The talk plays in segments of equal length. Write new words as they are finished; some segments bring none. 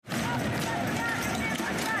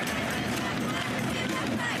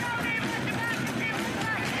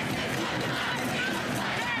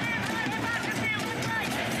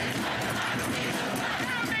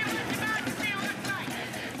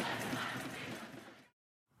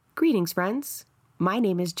Greetings, friends. My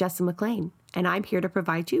name is Jessa McLean, and I'm here to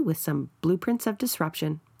provide you with some blueprints of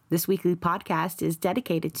disruption. This weekly podcast is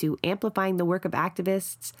dedicated to amplifying the work of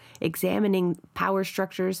activists, examining power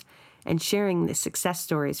structures, and sharing the success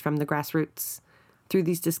stories from the grassroots. Through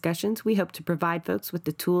these discussions, we hope to provide folks with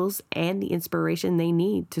the tools and the inspiration they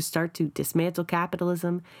need to start to dismantle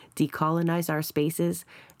capitalism, decolonize our spaces,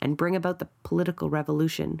 and bring about the political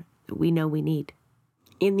revolution that we know we need.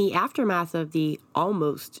 In the aftermath of the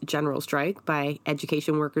almost general strike by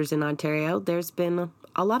education workers in Ontario, there's been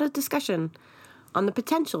a lot of discussion on the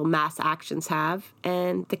potential mass actions have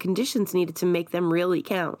and the conditions needed to make them really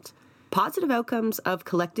count. Positive outcomes of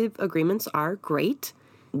collective agreements are great.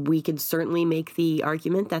 We can certainly make the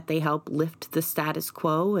argument that they help lift the status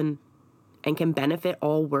quo and can benefit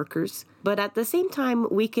all workers. But at the same time,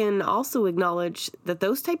 we can also acknowledge that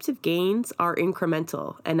those types of gains are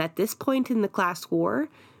incremental. And at this point in the class war,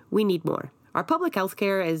 we need more. Our public health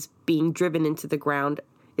care is being driven into the ground.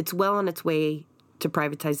 It's well on its way to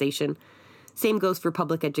privatization. Same goes for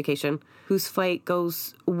public education, whose fight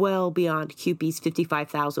goes well beyond CUPE's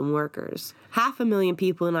 55,000 workers. 500,000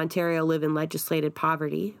 people in Ontario live in legislated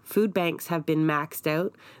poverty. Food banks have been maxed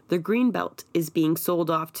out. The Greenbelt is being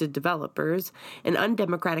sold off to developers, and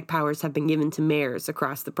undemocratic powers have been given to mayors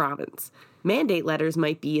across the province. Mandate letters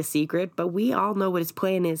might be a secret, but we all know what his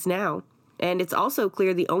plan is now. And it's also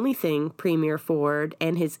clear the only thing Premier Ford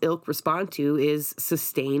and his ilk respond to is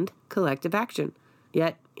sustained collective action.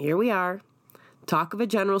 Yet, here we are. Talk of a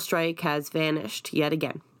general strike has vanished yet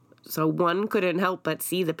again. So one couldn't help but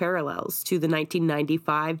see the parallels to the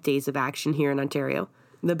 1995 days of action here in Ontario.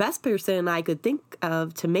 The best person I could think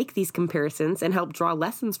of to make these comparisons and help draw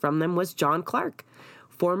lessons from them was John Clarke,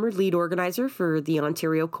 former lead organizer for the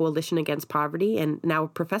Ontario Coalition Against Poverty and now a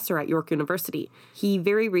professor at York University. He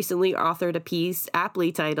very recently authored a piece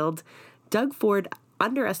aptly titled, "Doug Ford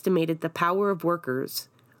Underestimated the Power of Workers,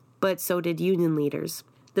 but so did union leaders."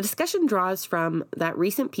 The discussion draws from that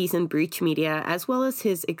recent piece in Breach Media, as well as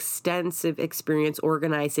his extensive experience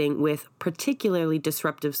organizing with particularly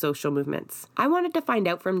disruptive social movements. I wanted to find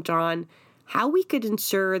out from John how we could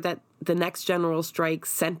ensure that the next general strike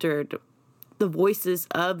centered the voices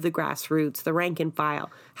of the grassroots, the rank and file,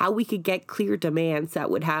 how we could get clear demands that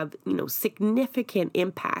would have, significant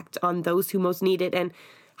impact on those who most need it, and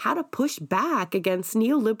how to push back against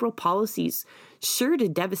neoliberal policies sure to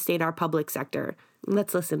devastate our public sector.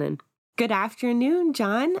 Let's listen in. Good afternoon,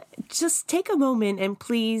 John. Just take a moment and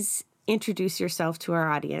please introduce yourself to our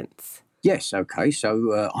audience. Yes, okay.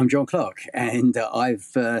 So I'm John Clarke, and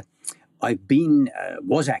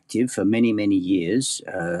was active for many, many years,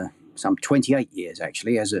 some 28 years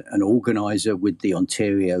actually, as an organiser with the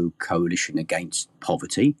Ontario Coalition Against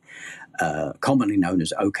Poverty, commonly known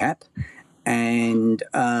as OCAP, and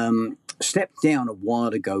stepped down a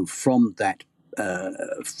while ago from that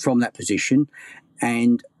position.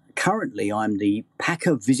 And currently, I'm the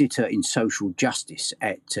Packer Visitor in Social Justice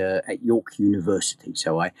at York University.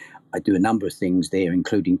 So I do a number of things there,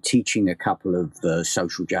 including teaching a couple of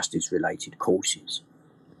social justice-related courses.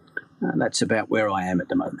 That's about where I am at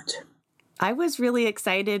the moment. I was really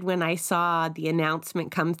excited when I saw the announcement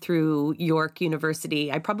come through York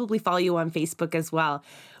University. I probably follow you on Facebook as well,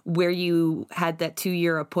 where you had that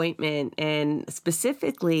 2-year appointment and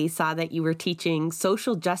specifically saw that you were teaching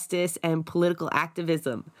social justice and political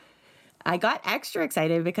activism. I got extra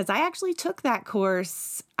excited because I actually took that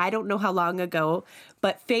course, I don't know how long ago,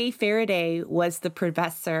 but Faye Faraday was the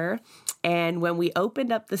professor. And when we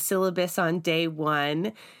opened up the syllabus on day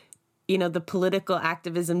one, the political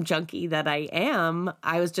activism junkie that I am,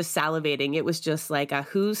 I was just salivating. It was just like a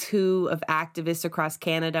who's who of activists across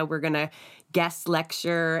Canada. We're going to guest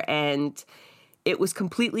lecture, and it was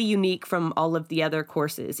completely unique from all of the other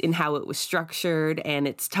courses in how it was structured and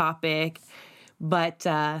its topic. But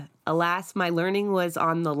alas, my learning was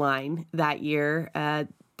on the line that year.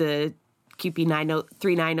 The CUPE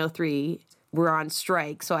 3903 were on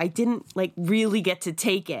strike, so I didn't really get to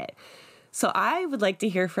take it. So I would like to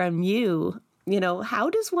hear from you, how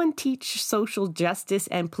does one teach social justice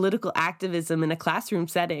and political activism in a classroom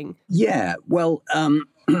setting? Yeah, well,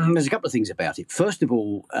 there's a couple of things about it. First of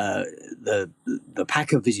all, the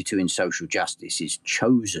Packer Visitor in Social Justice is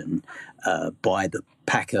chosen by the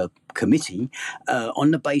Packer Committee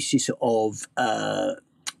on the basis of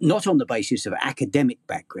not on the basis of academic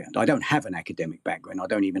background. I don't have an academic background. I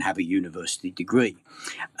don't even have a university degree.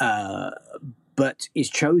 But is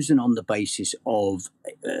chosen on the basis of,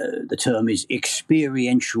 the term is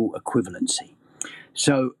experiential equivalency.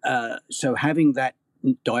 So having that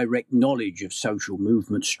direct knowledge of social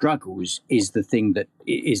movement struggles is the thing that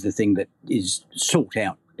is sought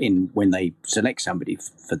out in when they select somebody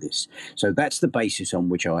for this. So that's the basis on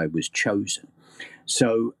which I was chosen.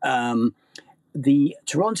 So the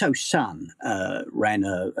Toronto Sun ran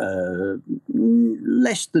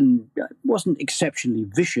wasn't exceptionally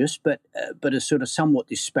vicious, but a sort of somewhat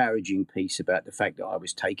disparaging piece about the fact that I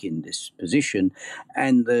was taking this position,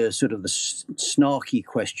 and the snarky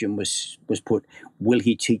question was put: Will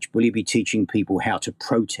he be teaching people how to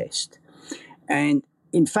protest? And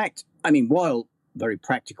in fact, I mean, while very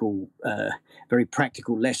practical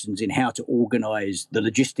lessons in how to organise the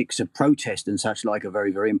logistics of protest and such like are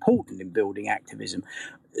very, very important in building activism,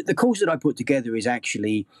 the course that I put together is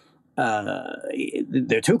actually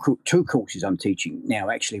there are two courses I'm teaching now,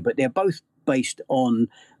 actually, but they're both based on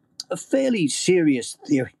a fairly serious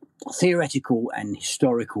theoretical and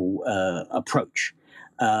historical approach.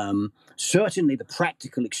 Certainly the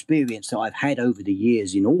practical experience that I've had over the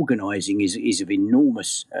years in organising is of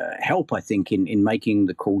enormous help, I think, in making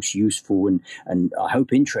the course useful and I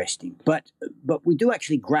hope interesting. But we do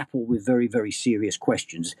actually grapple with very, very serious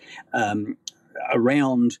questions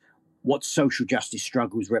around what social justice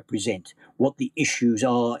struggles represent, what the issues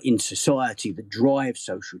are in society that drive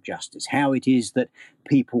social justice, how it is that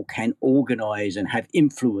people can organise and have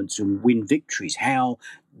influence and win victories, how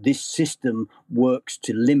this system works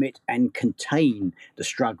to limit and contain the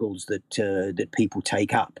struggles that people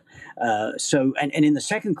take up. So in the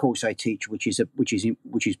second course I teach, which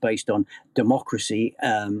is based on democracy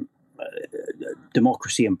and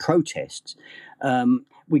protests,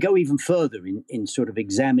 we go even further in sort of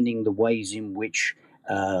examining the ways in which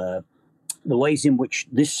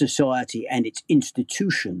this society and its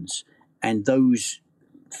institutions and those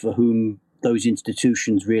for whom those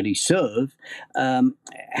institutions really serve,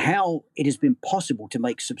 how it has been possible to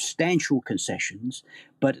make substantial concessions,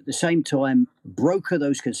 but at the same time broker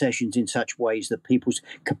those concessions in such ways that people's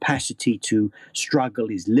capacity to struggle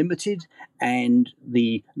is limited and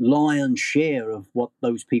the lion's share of what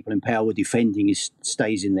those people in power are defending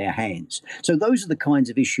stays in their hands. So those are the kinds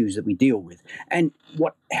of issues that we deal with. And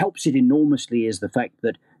what helps it enormously is the fact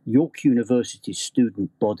that York University's student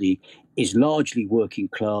body is largely working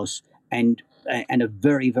class and a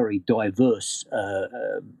very, very diverse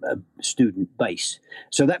student base.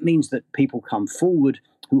 So that means that people come forward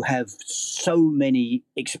who have so many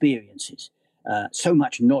experiences, so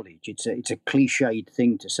much knowledge. It's a cliched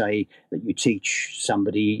thing to say that you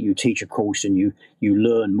teach a course and you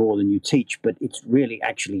learn more than you teach, but it's really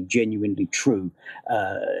actually genuinely true.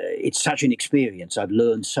 It's such an experience. I've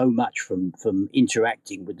learned so much from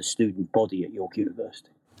interacting with the student body at York University.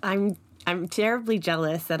 I'm terribly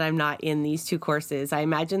jealous that I'm not in these two courses. I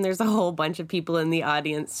imagine there's a whole bunch of people in the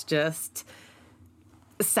audience just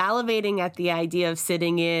salivating at the idea of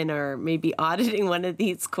sitting in or maybe auditing one of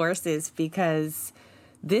these courses, because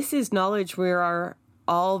this is knowledge we are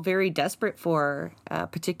all very desperate for,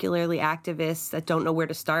 particularly activists that don't know where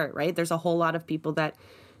to start, right? There's a whole lot of people that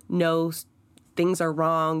know things are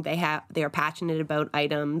wrong. They are passionate about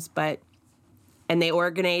items, and they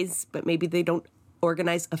organize, but maybe they don't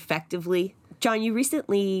organize effectively. John, you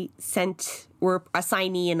recently were a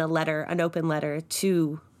signee in an open letter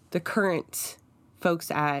to the current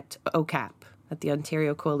folks at OCAP, at the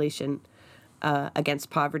Ontario Coalition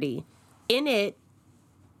Against Poverty. In it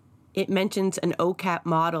mentions an OCAP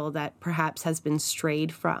model that perhaps has been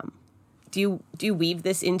strayed from. Do you weave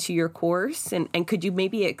this into your course? And could you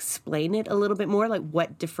maybe explain it a little bit more, like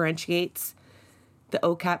what differentiates the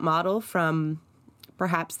OCAP model from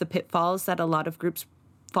perhaps the pitfalls that a lot of groups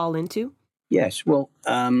fall into? Yes, well,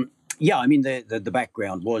 I mean, the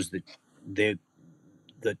background was that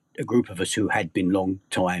a group of us who had been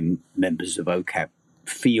long-time members of OCAP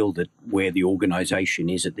feel that where the organisation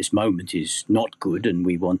is at this moment is not good, and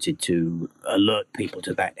we wanted to alert people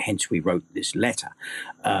to that. Hence, we wrote this letter.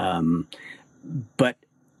 But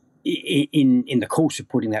in the course of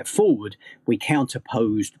putting that forward, we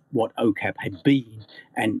counterposed what OCAP had been,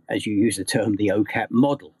 and as you use the term, the OCAP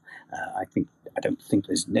model. I don't think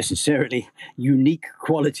there's necessarily unique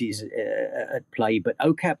qualities at play, but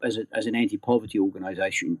OCAP as an anti-poverty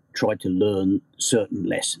organisation tried to learn certain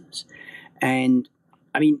lessons. And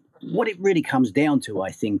I mean, what it really comes down to,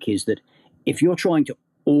 I think, is that if you're trying to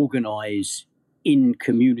organise in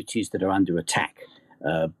communities that are under attack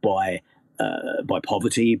by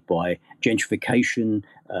poverty, by gentrification,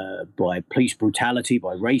 by police brutality,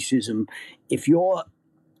 by racism, if you're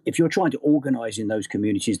trying to organise in those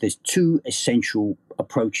communities, there's two essential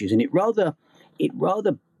approaches, and it rather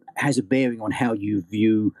has a bearing on how you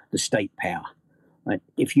view the state power. Right?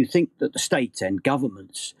 If you think that the state and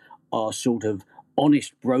governments are sort of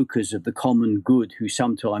honest brokers of the common good who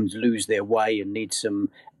sometimes lose their way and need some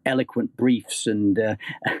eloquent briefs and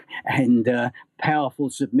powerful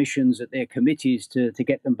submissions at their committees to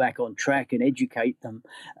get them back on track and educate them.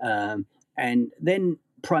 And then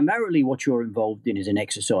primarily what you're involved in is an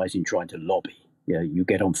exercise in trying to lobby. You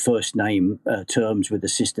get on first name terms with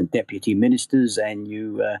assistant deputy ministers, and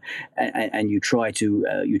you try to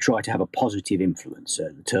have a positive influence.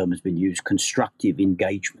 The term has been used, constructive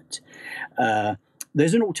engagement.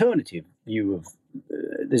 There's an alternative view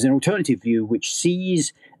which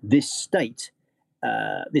sees this state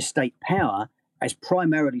power as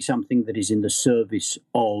primarily something that is in the service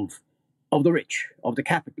of the rich, of the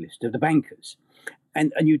capitalists, of the bankers.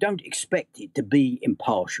 And you don't expect it to be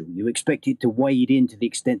impartial. You expect it to wade in to the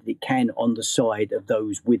extent that it can on the side of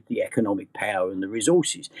those with the economic power and the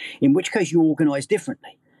resources, in which case you organise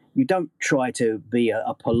differently. You don't try to be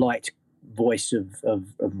a polite voice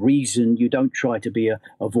of reason. You don't try to be a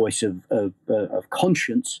voice of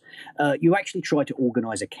conscience. You actually try to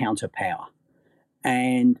organise a counterpower.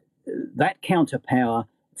 And that counterpower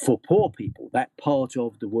for poor people, that part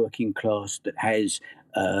of the working class that has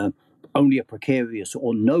only a precarious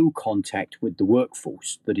or no contact with the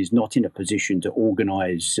workforce, that is not in a position to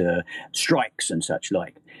organise strikes and such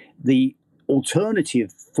like. The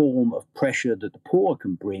alternative form of pressure that the poor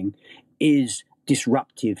can bring is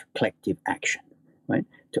disruptive collective action, right?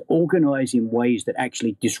 To organise in ways that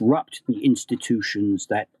actually disrupt the institutions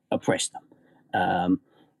that oppress them.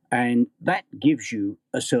 And that gives you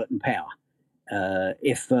a certain power.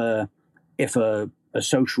 If a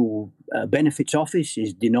social benefits office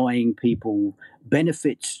is denying people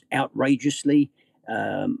benefits outrageously,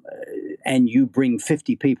 and you bring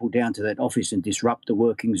 50 people down to that office and disrupt the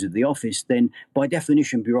workings of the office, then by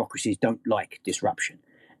definition, bureaucracies don't like disruption.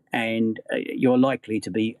 And you're likely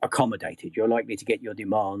to be accommodated. You're likely to get your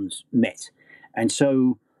demands met. And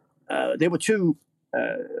so there were two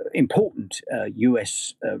important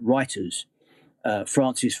US writers,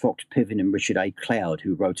 Francis Fox Piven and Richard A. Cloud,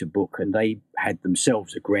 who wrote a book, and they had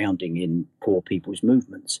themselves a grounding in poor people's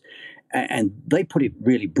movements. And they put it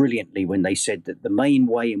really brilliantly when they said that the main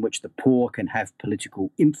way in which the poor can have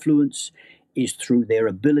political influence is through their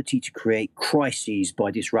ability to create crises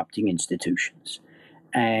by disrupting institutions.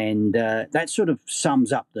 And that sort of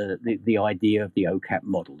sums up the idea of the OCAP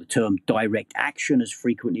model. The term direct action has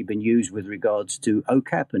frequently been used with regards to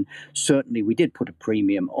OCAP, and certainly we did put a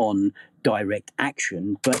premium on direct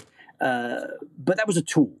action, but that was a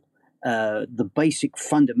tool. The basic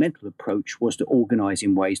fundamental approach was to organize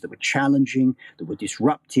in ways that were challenging, that were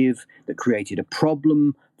disruptive, that created a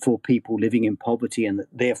problem for people living in poverty, and that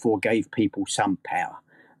therefore gave people some power.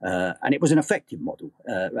 And it was an effective model,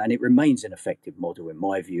 and it remains an effective model in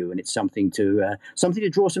my view, and it's something to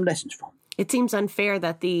draw some lessons from. It seems unfair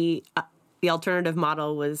that the alternative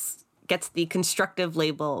model gets the constructive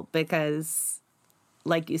label because,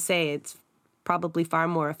 like you say, it's probably far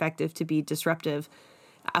more effective to be disruptive.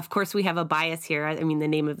 Of course, we have a bias here. I mean, the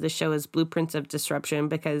name of the show is Blueprints of Disruption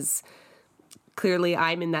because clearly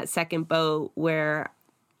I'm in that second boat where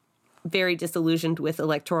very disillusioned with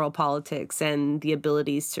electoral politics and the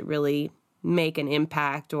abilities to really make an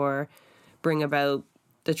impact or bring about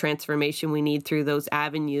the transformation we need through those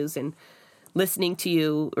avenues. And listening to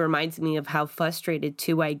you reminds me of how frustrated,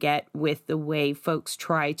 too, I get with the way folks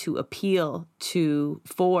try to appeal to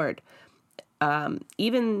Ford.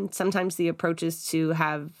 Even sometimes the approach is to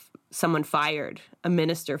have someone fired, a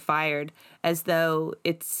minister fired, as though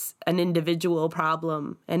it's an individual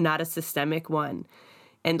problem and not a systemic one.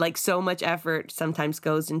 And like so much effort sometimes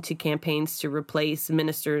goes into campaigns to replace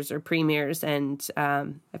ministers or premiers. And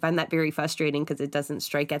I find that very frustrating because it doesn't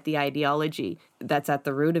strike at the ideology that's at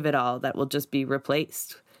the root of it all that will just be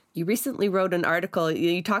replaced. You recently wrote an article.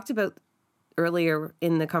 You talked about earlier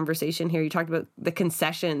in the conversation here, you talked about the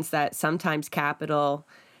concessions that sometimes capital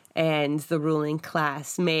and the ruling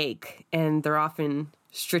class make, and they're often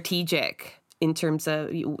strategic. In terms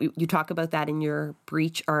of, you talk about that in your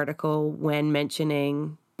Breach article when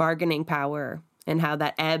mentioning bargaining power and how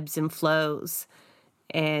that ebbs and flows.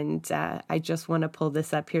 And I just want to pull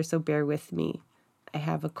this up here, so bear with me. I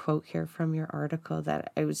have a quote here from your article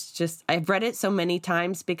that I've read it so many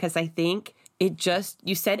times because I think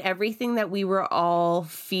you said everything that we were all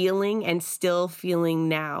feeling and still feeling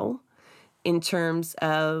now in terms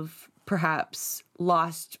of perhaps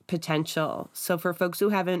lost potential. So for folks who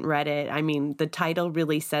haven't read it, I mean, the title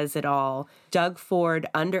really says it all. Doug Ford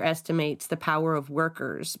underestimates the power of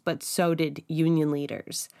workers, but so did union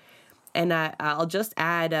leaders. And I'll just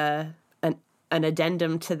add an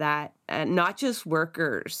addendum to that. Not just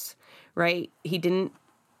workers, right?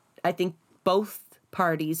 I think both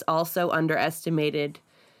parties also underestimated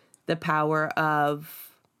the power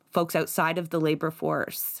of folks outside of the labor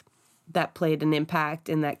force that played an impact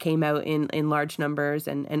and that came out in large numbers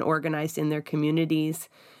and organized in their communities.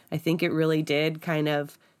 I think it really did kind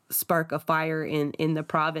of spark a fire in the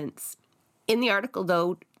province. In the article,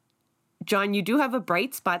 though, John, you do have a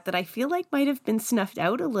bright spot that I feel like might have been snuffed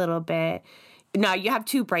out a little bit. Now, you have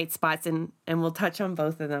two bright spots, and we'll touch on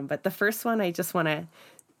both of them. But the first one I just want to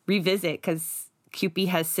revisit because CUPE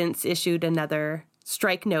has since issued another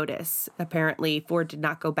strike notice. Apparently, Ford did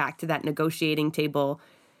not go back to that negotiating table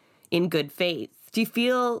in good faith. Do you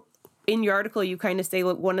feel in your article you kind of say,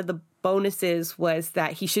 look, one of the bonuses was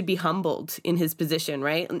that he should be humbled in his position,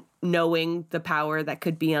 right? Knowing the power that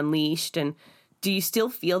could be unleashed. And do you still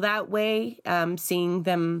feel that way, seeing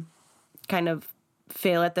them kind of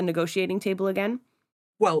fail at the negotiating table again?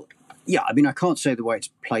 Well, yeah, I mean, I can't say the way it's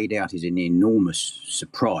played out is an enormous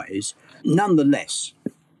surprise. Nonetheless,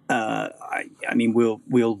 I mean,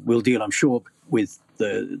 we'll deal, I'm sure, with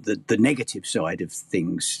the negative side of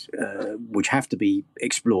things, which have to be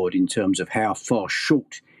explored in terms of how far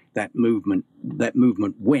short that movement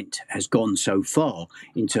went, has gone so far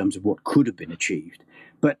in terms of what could have been achieved.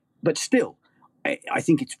 But still, I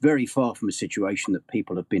think it's very far from a situation that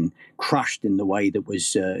people have been crushed in the way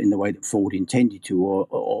that Ford intended to,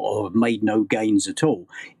 or have made no gains at all.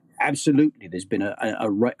 Absolutely, there's been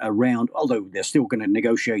a round, although they're still going to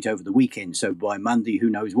negotiate over the weekend. So by Monday, who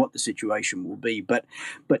knows what the situation will be. But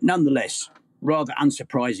nonetheless, rather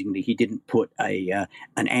unsurprisingly, he didn't put an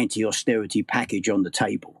anti-austerity package on the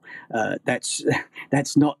table. That's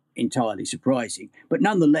not entirely surprising. But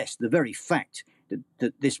nonetheless, the very fact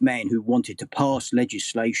that this man who wanted to pass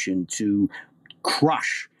legislation to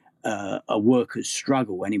crush a worker's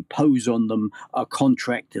struggle and impose on them a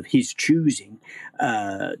contract of his choosing,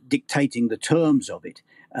 dictating the terms of it,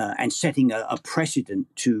 and setting a precedent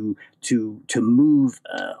to move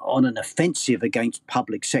on an offensive against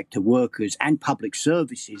public sector workers and public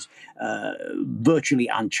services, virtually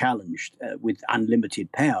unchallenged, with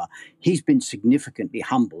unlimited power. He's been significantly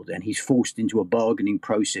humbled, and he's forced into a bargaining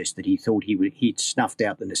process that he thought he'd snuffed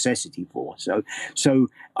out the necessity for. So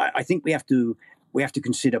I think we have to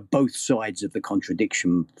consider both sides of the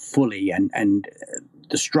contradiction fully, and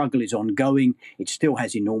the struggle is ongoing. It still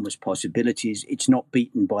has enormous possibilities. It's not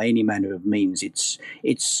beaten by any manner of means.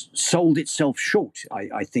 It's sold itself short,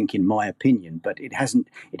 I think, in my opinion, but it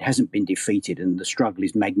hasn't been defeated, and the struggle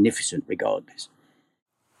is magnificent regardless.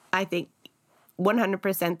 I think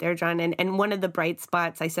 100% there, John. And one of the bright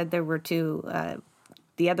spots, I said there were two.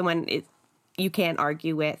 The other one is you can't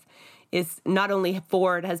argue with, is not only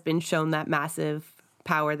Ford has been shown that massive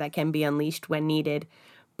power that can be unleashed when needed,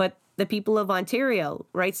 but the people of Ontario,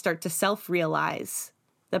 right, start to self-realize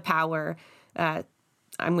the power. I'm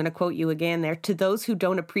going to quote you again there. To those who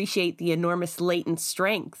don't appreciate the enormous latent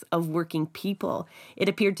strength of working people, it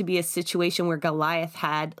appeared to be a situation where Goliath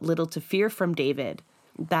had little to fear from David.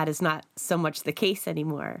 That is not so much the case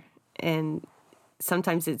anymore. And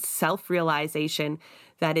sometimes it's self-realization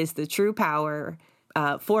that is the true power.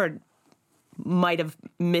 Ford might have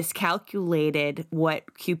miscalculated what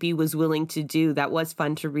CUPE was willing to do. That was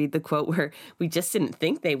fun to read the quote where we just didn't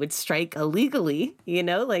think they would strike illegally,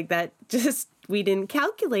 like that, just we didn't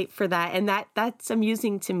calculate for that. And that's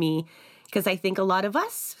amusing to me because I think a lot of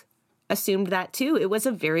us assumed that too. It was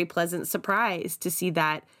a very pleasant surprise to see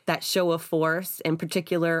that show of force, in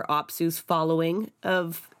particular OPSU's following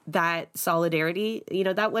of that solidarity.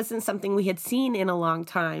 That wasn't something we had seen in a long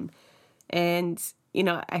time. And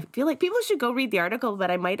I feel like people should go read the article, but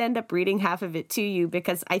I might end up reading half of it to you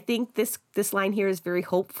because I think this line here is very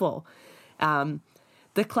hopeful.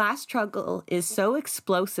 The class struggle is so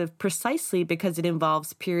explosive precisely because it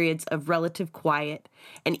involves periods of relative quiet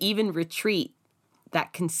and even retreat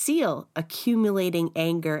that conceal accumulating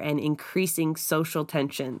anger and increasing social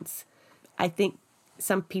tensions. I think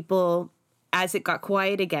some people, as it got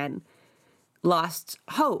quiet again, lost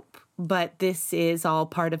hope. But this is all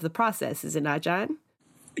part of the process, is it not, John?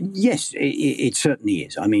 Yes, it certainly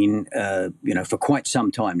is. I mean, for quite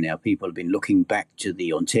some time now, people have been looking back to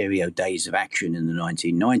the Ontario days of action in the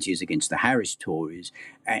 1990s against the Harris Tories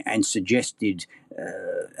and suggested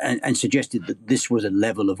that this was a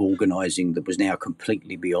level of organising that was now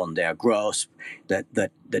completely beyond our grasp, that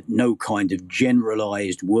no kind of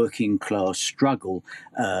generalised working class struggle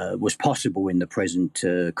was possible in the present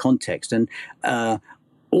context. And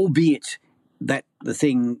albeit that the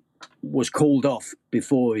thing was called off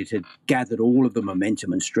before it had gathered all of the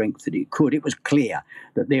momentum and strength that it could, it was clear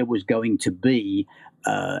that there was going to be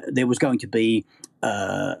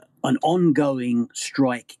an ongoing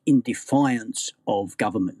strike in defiance of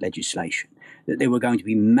government legislation, that there were going to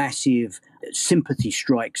be massive sympathy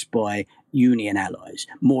strikes by union allies.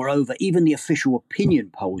 Moreover, even the official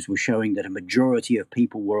opinion polls were showing that a majority of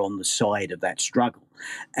people were on the side of that struggle.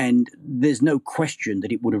 And there's no question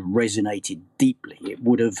that it would have resonated deeply. It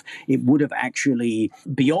would have actually,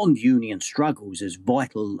 beyond union struggles, as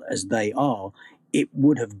vital as they are, it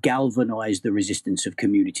would have galvanized the resistance of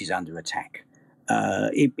communities under attack.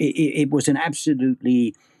 It was an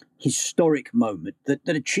absolutely historic moment that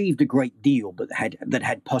achieved a great deal, but that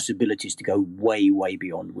had possibilities to go way, way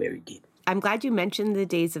beyond where it did. I'm glad you mentioned the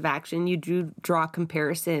days of action. You do draw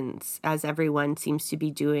comparisons, as everyone seems to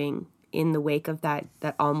be doing in the wake of that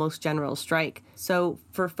almost general strike. So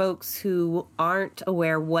for folks who aren't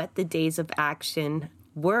aware what the days of action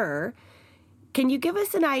were, can you give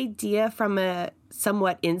us an idea from a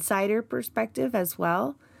somewhat insider perspective as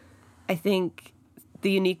well? I think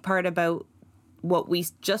the unique part about what we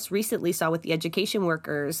just recently saw with the education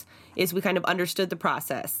workers is we kind of understood the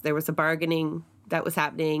process. There was a bargaining that was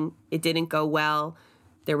happening. It didn't go well.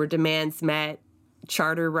 There were demands met,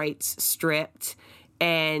 charter rights stripped,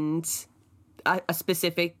 and a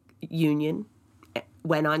specific union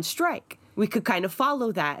went on strike. We could kind of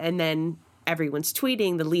follow that, and then everyone's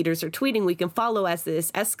tweeting, the leaders are tweeting, we can follow as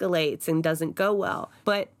this escalates and doesn't go well.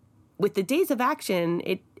 But with the days of action,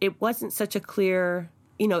 it wasn't such a clear,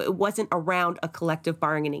 it wasn't around a collective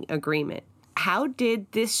bargaining agreement. How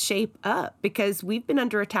did this shape up? Because we've been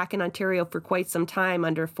under attack in Ontario for quite some time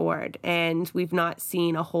under Ford, and we've not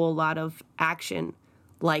seen a whole lot of action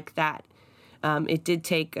like that. It did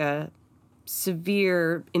take a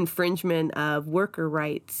severe infringement of worker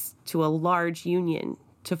rights to a large union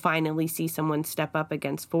to finally see someone step up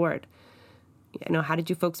against Ford. How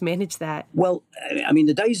did you folks manage that? Well,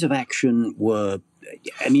 the days of action were,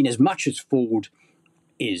 as much as Ford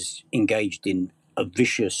is engaged in a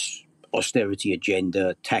vicious austerity agenda,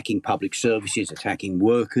 attacking public services, attacking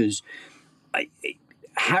workers,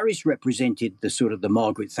 Harris represented the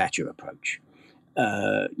Margaret Thatcher approach.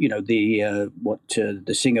 What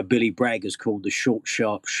the singer Billy Bragg has called the short,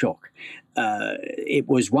 sharp shock. It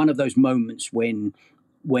was one of those moments when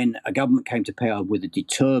a government came to power with a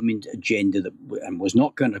determined agenda and was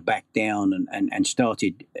not going to back down and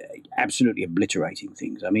started absolutely obliterating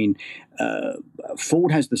things.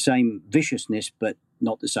 Ford has the same viciousness, but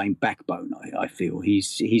not the same backbone. I feel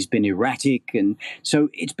he's been erratic, and so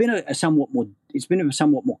it's been a somewhat more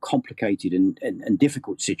complicated and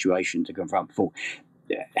difficult situation to confront Ford.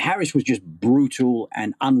 Harris was just brutal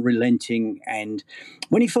and unrelenting, and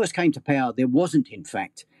when he first came to power, there wasn't, in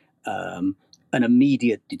fact, an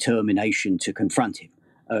immediate determination to confront him.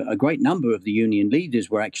 A great number of the union leaders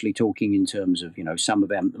were actually talking in terms of, a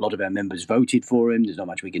lot of our members voted for him. There's not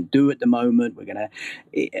much we can do at the moment. We're going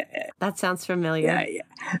to. That sounds familiar. Yeah.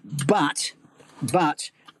 But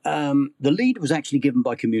the lead was actually given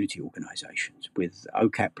by community organisations, with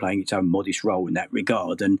OCAP playing its own modest role in that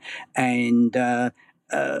regard, and that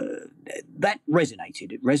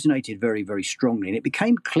resonated. It resonated very, very strongly, and it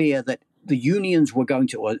became clear that the unions were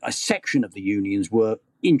or a section of the unions were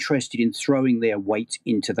interested in throwing their weight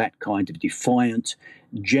into that kind of defiant,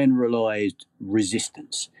 generalized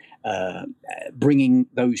resistance, bringing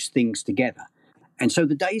those things together. And so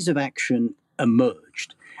the days of action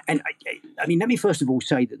emerged. And let me first of all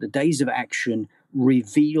say that the days of action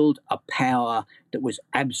revealed a power that was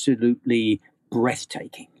absolutely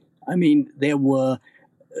breathtaking. There were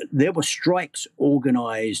strikes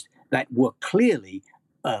organized that were clearly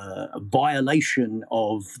a violation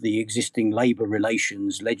of the existing labour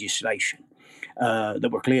relations legislation,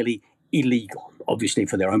 that were clearly illegal. Obviously,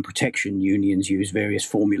 for their own protection, unions use various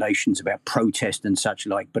formulations about protest and such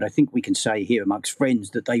like, but I think we can say here amongst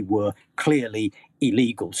friends that they were clearly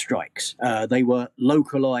illegal strikes. They were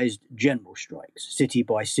localised general strikes, city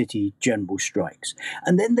by city general strikes.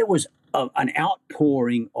 And then there was an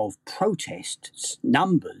outpouring of protest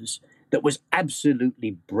numbers that was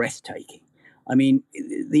absolutely breathtaking. I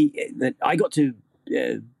got to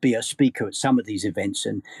be a speaker at some of these events,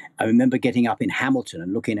 and I remember getting up in Hamilton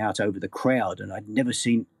and looking out over the crowd, and I'd never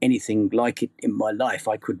seen anything like it in my life.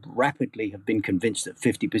 I could rapidly have been convinced that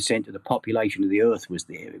 50% of the population of the earth was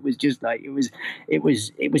there. It was just like it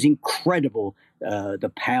was incredible,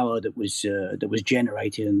 the power that was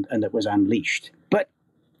generated and that was unleashed. But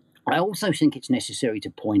I also think it's necessary to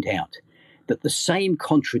point out that the same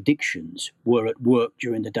contradictions were at work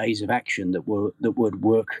during the days of action that would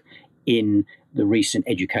work in the recent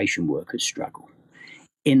education workers' struggle.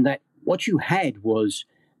 In that what you had was,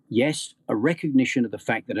 yes, a recognition of the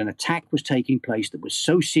fact that an attack was taking place that was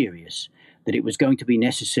so serious that it was going to be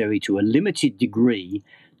necessary to a limited degree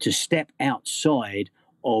to step outside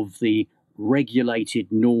of the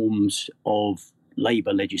regulated norms of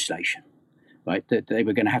labour legislation. right? That they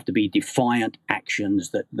were going to have to be defiant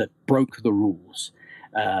actions that broke the rules.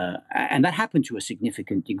 And that happened to a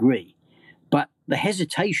significant degree. But the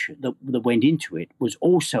hesitation that went into it was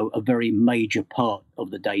also a very major part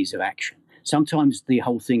of the days of action. Sometimes the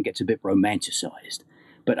whole thing gets a bit romanticized,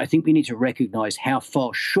 but I think we need to recognize how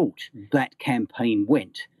far short that campaign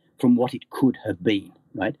went from what it could have been,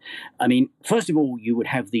 right? I mean, first of all, you would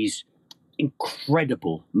have these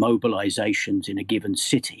incredible mobilizations in a given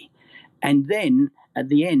city. And then at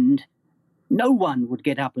the end, no one would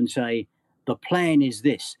get up and say, the plan is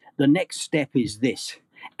this, the next step is this.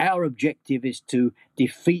 Our objective is to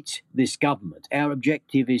defeat this government. Our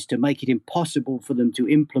objective is to make it impossible for them to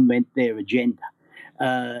implement their agenda.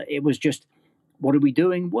 It was just, what are we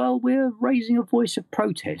doing? Well, we're raising a voice of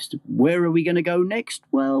protest. Where are we going to go next?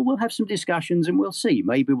 Well, we'll have some discussions and we'll see.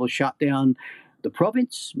 Maybe we'll shut down the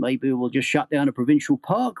province. Maybe we'll just shut down a provincial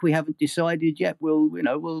park. We haven't decided yet.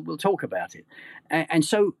 We'll talk about it. And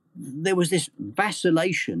so there was this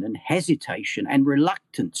vacillation and hesitation and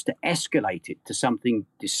reluctance to escalate it to something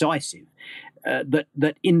decisive.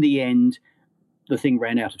 That in the end, the thing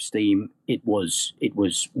ran out of steam. It was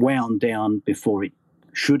wound down before it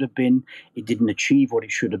should have been. It didn't achieve what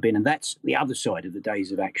it should have been. And that's the other side of the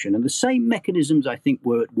days of action. And the same mechanisms, I think,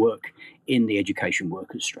 were at work in the education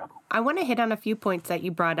workers' struggle. I want to hit on a few points that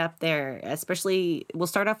you brought up there, especially we'll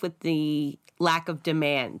start off with the lack of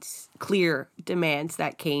demands, clear demands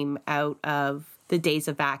that came out of the days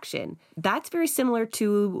of action. That's very similar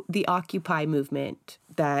to the Occupy movement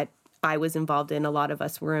that I was involved in. A lot of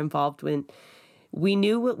us were involved when we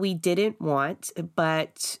knew what we didn't want,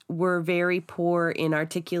 but were very poor in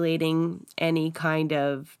articulating any kind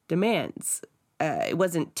of demands. It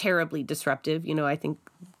wasn't terribly disruptive. I think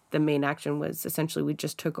the main action was essentially we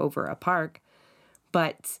just took over a park,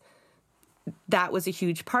 but that was a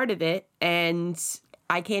huge part of it. And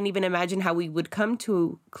I can't even imagine how we would come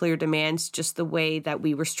to clear demands just the way that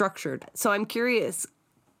we were structured. So I'm curious,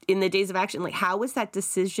 in the days of action, how was that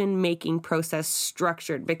decision-making process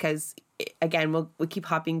structured? Because again, we'll keep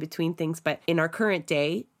hopping between things, but in our current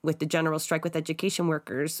day, with the general strike with education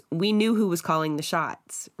workers, we knew who was calling the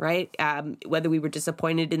shots, right? Whether we were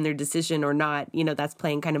disappointed in their decision or not, that's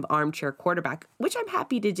playing kind of armchair quarterback, which I'm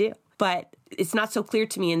happy to do. But it's not so clear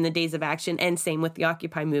to me in the days of action, and same with the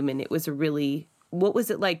Occupy movement. It was what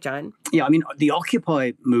was it like, John? Yeah, I mean, the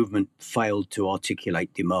Occupy movement failed to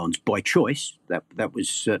articulate demands by choice. That was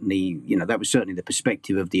certainly the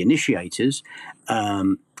perspective of the initiators.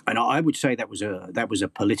 And I would say that was a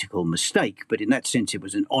political mistake, but in that sense, it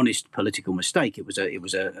was an honest political mistake. It was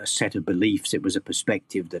a set of beliefs. It was a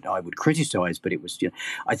perspective that I would criticize, but it was.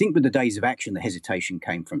 I think with the days of action, the hesitation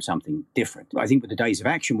came from something different. I think with the days of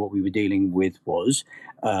action, what we were dealing with was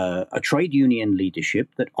a trade union leadership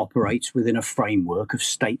that operates within a framework of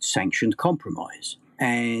state-sanctioned compromise,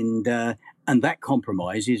 and that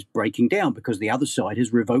compromise is breaking down because the other side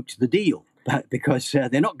has revoked the deal. But because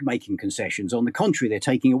they're not making concessions. On the contrary, they're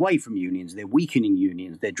taking away from unions. They're weakening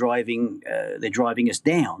unions. They're driving us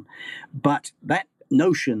down. But that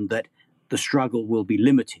notion that the struggle will be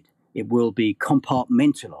limited, it will be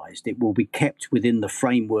compartmentalized, it will be kept within the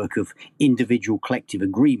framework of individual collective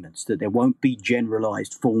agreements, that there won't be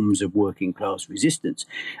generalized forms of working class resistance.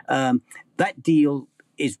 That deal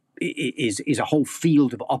is a whole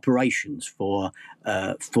field of operations for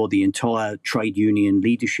the entire trade union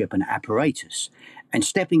leadership and apparatus. And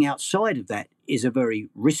stepping outside of that is a very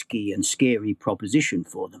risky and scary proposition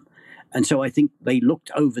for them. And so I think they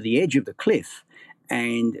looked over the edge of the cliff,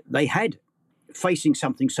 and they had, facing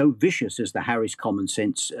something so vicious as the Harris Common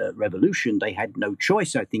Sense revolution, they had no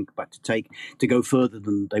choice, I think, but to go further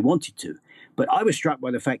than they wanted to. But I was struck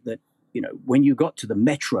by the fact that, when you got to the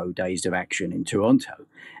Metro days of action in Toronto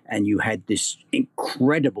and you had this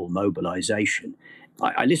incredible mobilization,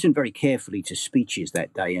 I listened very carefully to speeches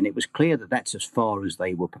that day, and it was clear that that's as far as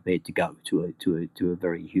they were prepared to go to a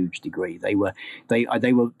very huge degree. They were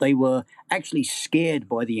actually scared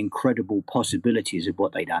by the incredible possibilities of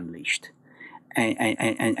what they'd unleashed,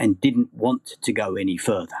 and didn't want to go any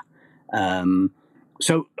further.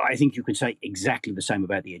 So I think you could say exactly the same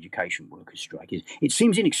about the education workers' strike. It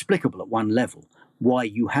seems inexplicable at one level why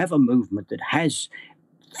you have a movement that has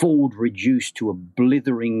Ford reduced to a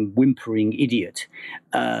blithering, whimpering idiot,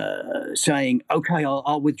 saying, "Okay,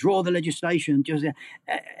 I'll withdraw the legislation,"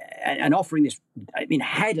 and offering this. I mean,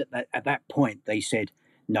 at that point they said,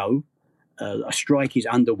 "No, a strike is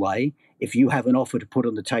underway. If you have an offer to put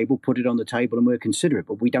on the table, put it on the table and we'll consider it.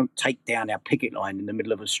 But we don't take down our picket line in the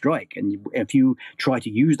middle of a strike." And if you try to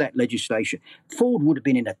use that legislation, Ford would have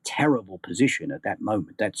been in a terrible position at that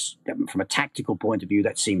moment. That's, from a tactical point of view,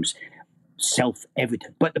 that seems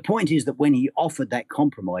self-evident. But the point is that when he offered that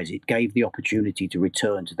compromise, it gave the opportunity to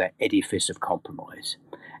return to that edifice of compromise,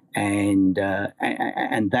 and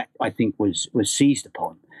that, I think, was seized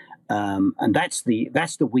upon, and that's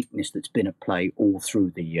the weakness that's been at play all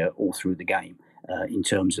through the game. In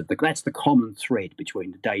terms of that's the common thread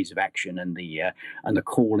between the days of action and the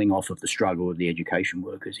calling off of the struggle of the education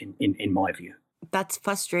workers, in my view. That's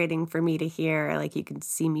frustrating for me to hear. Like, you can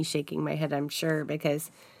see me shaking my head, I'm sure, because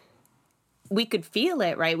we could feel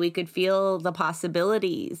it, right? We could feel the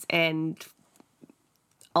possibilities. And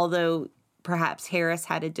although perhaps Harris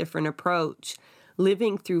had a different approach,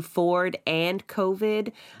 living through Ford and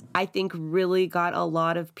COVID, I think really got a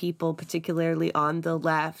lot of people, particularly on the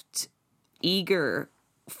left, eager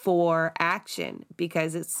for action,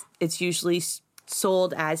 because it's usually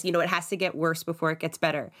sold as, it has to get worse before it gets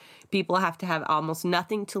better. People have to have almost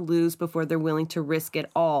nothing to lose before they're willing to risk it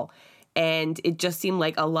all. And it just seemed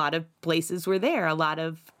like a lot of places were there. A lot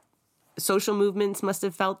of social movements must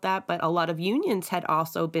have felt that, but a lot of unions had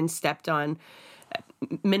also been stepped on,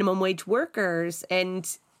 minimum wage workers,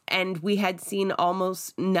 and we had seen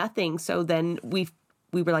almost nothing. So then we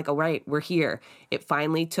were like, oh, right, we're here. It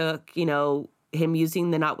finally took, him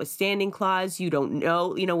using the notwithstanding clause. You don't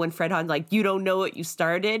know, when Fred Hahn's like, you don't know what you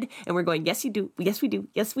started. And we're going, yes, you do. Yes, we do.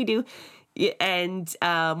 Yes, we do. And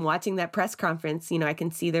watching that press conference, I can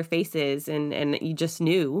see their faces, and you just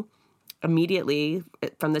knew immediately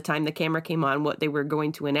from the time the camera came on what they were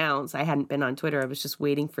going to announce. I hadn't been on Twitter. I was just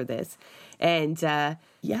waiting for this. And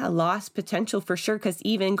lost potential for sure, because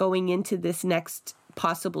even going into this next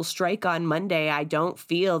possible strike on Monday, I don't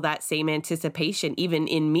feel that same anticipation, even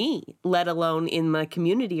in me, let alone in my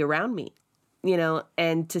community around me.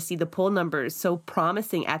 And to see the poll numbers so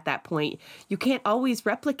promising at that point, you can't always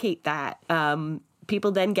replicate that.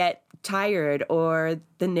 People then get tired, or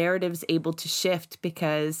the narrative's able to shift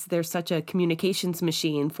because there's such a communications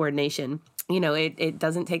machine for a nation. It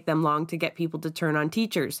doesn't take them long to get people to turn on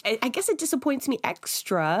teachers. I guess it disappoints me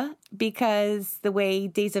extra because the way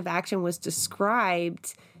Days of Action was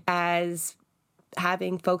described as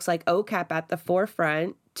having folks like OCAP at the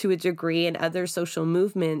forefront to a degree and other social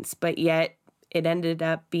movements, but yet it ended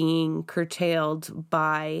up being curtailed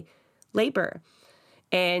by labor.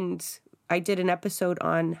 And I did an episode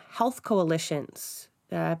on health coalitions.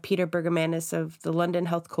 Peter Bergamanis of the London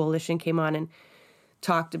Health Coalition came on and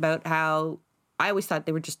talked about how I always thought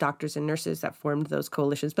they were just doctors and nurses that formed those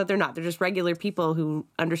coalitions, but they're not. They're just regular people who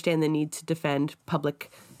understand the need to defend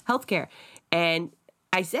public health care. And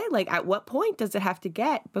I said, at what point does it have to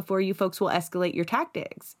get before you folks will escalate your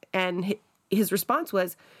tactics? And his response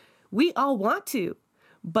was, we all want to.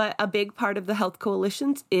 But a big part of the health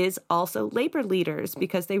coalitions is also labor leaders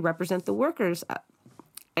because they represent the workers.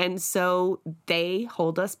 And so they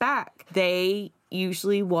hold us back. They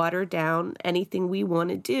usually water down anything we want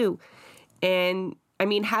to do. And I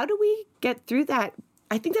mean, how do we get through that?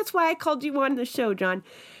 I think that's why I called you on the show, John,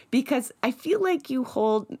 because I feel like you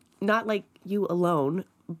hold, not like you alone,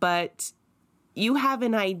 but you have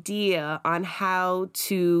an idea on how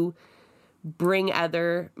to bring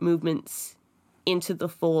other movements into the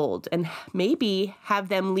fold and maybe have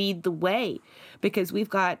them lead the way, because we've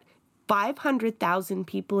got 500,000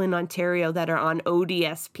 people in Ontario that are on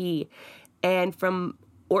ODSP. And from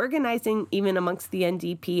organizing even amongst the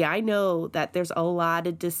NDP, I know that there's a lot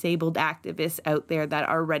of disabled activists out there that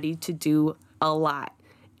are ready to do a lot.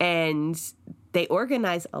 And they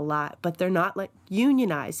organize a lot, but they're not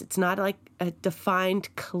unionized. It's not like a defined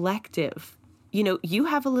collective. You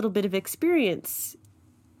have a little bit of experience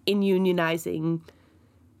in unionizing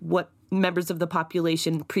what members of the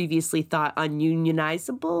population previously thought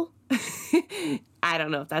ununionizable. I don't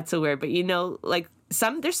know if that's a word, but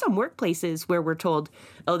there's some workplaces where we're told,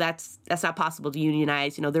 oh, that's not possible to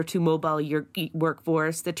unionize. They're too mobile, your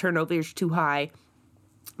workforce, the turnover is too high.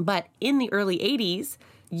 But in the early 80s,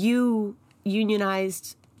 you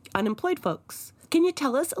unionized unemployed folks. Can you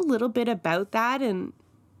tell us a little bit about that? And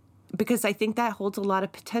because I think that holds a lot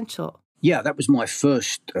of potential. Yeah, that was my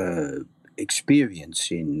first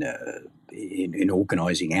experience in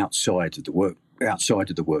organising outside of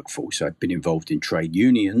the workforce. I'd been involved in trade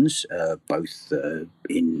unions, both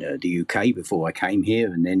in the UK before I came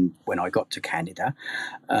here, and then when I got to Canada.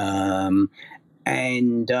 I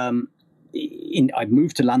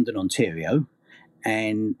moved to London, Ontario,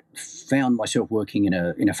 and found myself working in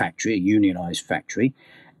a factory, a unionised factory,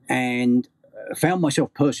 and found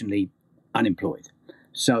myself personally unemployed.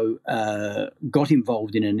 So got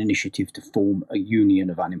involved in an initiative to form a union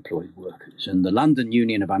of unemployed workers. And the London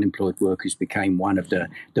Union of Unemployed Workers became one of the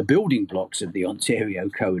building blocks of the Ontario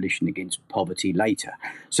Coalition Against Poverty later.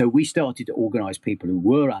 So we started to organise people who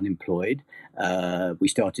were unemployed. We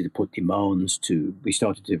started to put demands we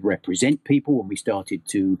started to represent people, and we started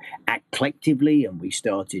to act collectively, and we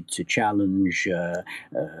started to challenge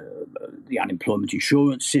the unemployment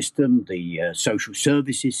insurance system, the social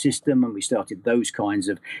services system, and we started those kinds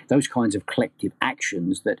of collective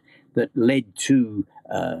actions that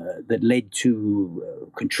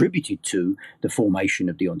contributed to the formation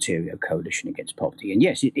of the Ontario Coalition Against Poverty. And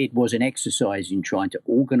yes, it was an exercise in trying to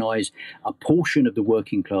organise a portion of the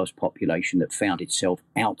working class population that found itself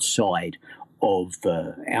outside of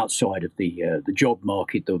the job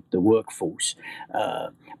market, the workforce,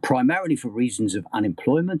 primarily for reasons of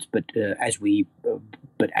unemployment. But as we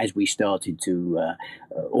started to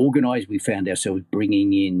organise, we found ourselves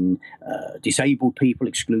bringing in disabled people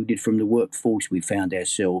excluded from the workforce. We found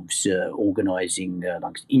ourselves organising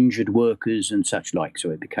like injured workers and such like.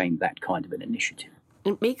 So it became that kind of an initiative.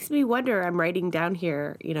 It makes me wonder, I'm writing down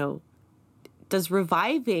here, does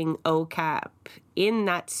reviving OCAP in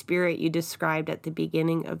that spirit you described at the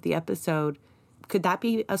beginning of the episode, could that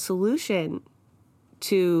be a solution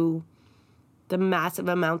to the massive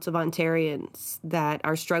amounts of Ontarians that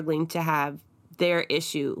are struggling to have their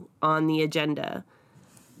issue on the agenda?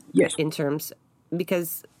 Yes. In terms,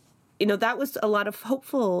 because, that was a lot of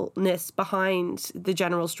hopefulness behind the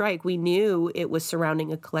general strike. We knew it was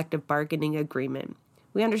surrounding a collective bargaining agreement.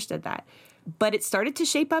 We understood that. But it started to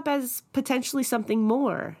shape up as potentially something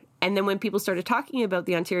more. And then when people started talking about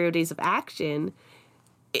the Ontario Days of Action,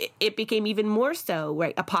 it became even more so,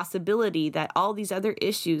 right? A possibility that all these other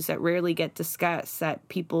issues that rarely get discussed, that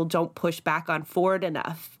people don't push back on forward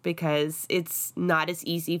enough because it's not as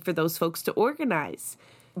easy for those folks to organize.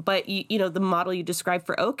 But, the model you described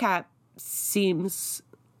for OCAP seems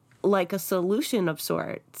like a solution of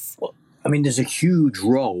sorts. Well, I mean, there's a huge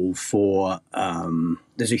role for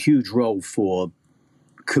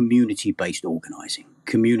community-based organising.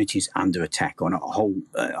 Communities under attack on a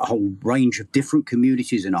whole range of different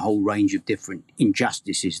communities and a whole range of different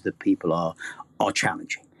injustices that people are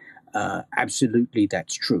challenging. Absolutely,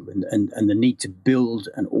 that's true, and the need to build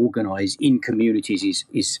and organise in communities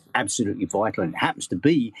is absolutely vital. And it happens to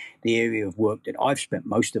be the area of work that I've spent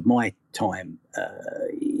most of my time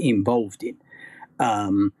involved in.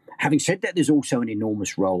 Having said that, there's also an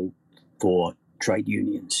enormous role for trade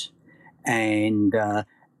unions. And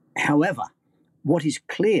however, what is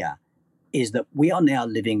clear is that we are now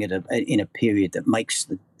living in a period that makes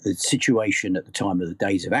the situation at the time of the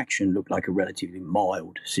Days of Action look like a relatively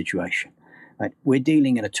mild situation. Right? We're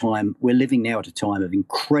living now at a time of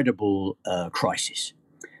incredible crisis.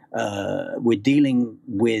 We're dealing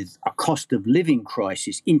with a cost of living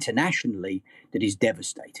crisis internationally that is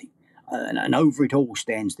devastating. And over it all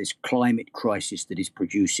stands this climate crisis that is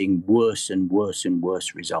producing worse and worse and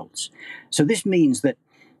worse results. So this means that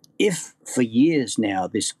if for years now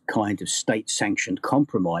this kind of state-sanctioned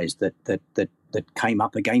compromise that came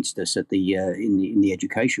up against us at in the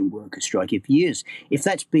education workers' strike, if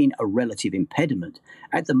that's been a relative impediment,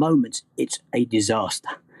 at the moment it's a disaster,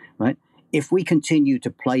 right? If we continue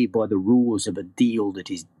to play by the rules of a deal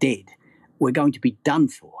that is dead, we're going to be done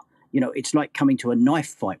for. It's like coming to a knife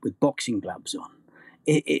fight with boxing gloves on.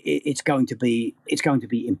 It's going to be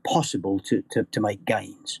impossible to make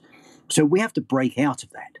gains. So we have to break out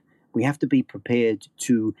of that. We have to be prepared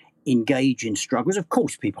to engage in struggles. Of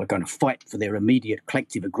course, people are going to fight for their immediate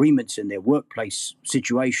collective agreements in their workplace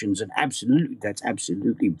situations, and that's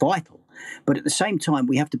absolutely vital. But at the same time,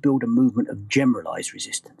 we have to build a movement of generalized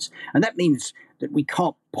resistance. And that means that we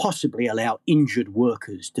can't possibly allow injured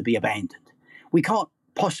workers to be abandoned. We can't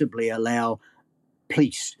possibly allow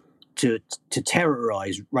police to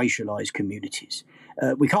terrorize racialized communities.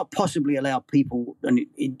 We can't possibly allow people in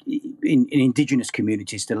indigenous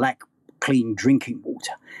communities to lack clean drinking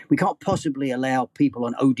water. We can't possibly allow people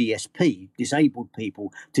on ODSP, disabled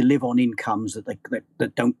people, to live on incomes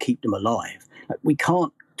that don't keep them alive. We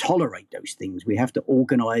can't tolerate those things. We have to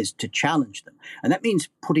organise to challenge them. And that means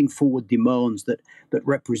putting forward demands that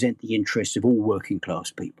represent the interests of all working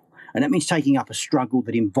class people. And that means taking up a struggle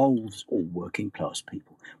that involves all working class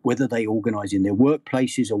people, whether they organise in their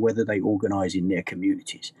workplaces or whether they organise in their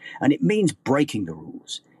communities. And it means breaking the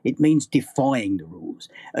rules. It means defying the rules.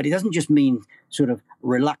 And it doesn't just mean sort of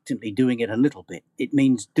reluctantly doing it a little bit. It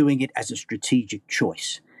means doing it as a strategic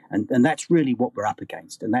choice. And that's really what we're up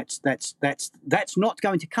against. And that's not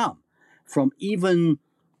going to come from even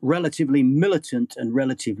relatively militant and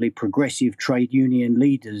relatively progressive trade union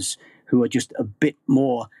leaders who are just a bit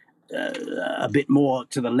more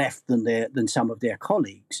to the left than some of their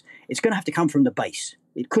colleagues. It's going to have to come from the base.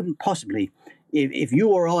 It couldn't possibly. If you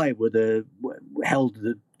or I held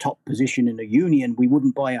the top position in a union, we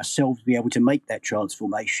wouldn't by ourselves be able to make that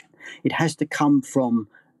transformation. It has to come from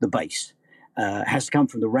the base. It has to come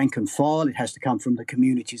from the rank and file. It has to come from the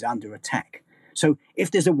communities under attack. So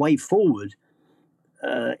if there's a way forward,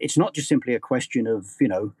 it's not just simply a question of,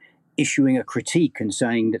 issuing a critique and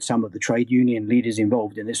saying that some of the trade union leaders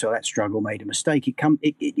involved in this or that struggle made a mistake.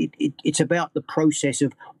 It's about the process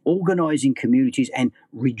of organising communities and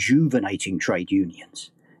rejuvenating trade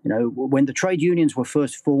unions. When the trade unions were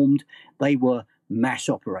first formed, they were mass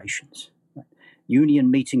operations. Union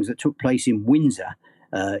meetings that took place in Windsor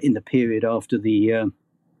in the period after the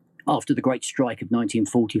Great Strike of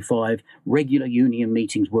 1945, regular union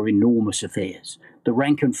meetings were enormous affairs. The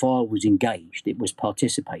rank and file was engaged. It was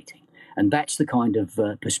participating. And that's the kind of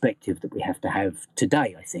perspective that we have to have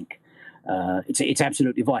today, I think. It's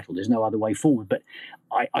absolutely vital. There's no other way forward. But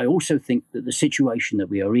I also think that the situation that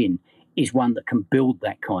we are in is one that can build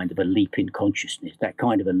that kind of a leap in consciousness, that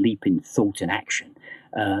kind of a leap in thought and action.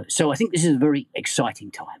 So I think this is a very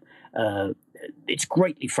exciting time. It's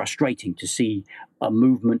greatly frustrating to see a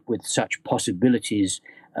movement with such possibilities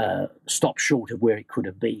stop short of where it could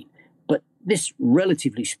have been. But this,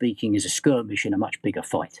 relatively speaking, is a skirmish in a much bigger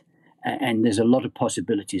fight. And there's a lot of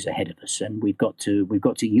possibilities ahead of us, and we've got to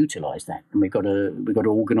utilise that, and we've got to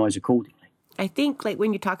organise accordingly. I think, like,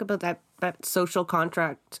 when you talk about that social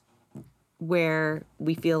contract where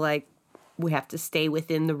we feel like we have to stay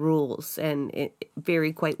within the rules and it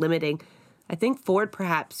very quite limiting, I think Ford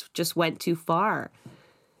perhaps just went too far.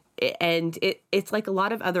 And it's like a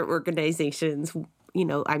lot of other organizations,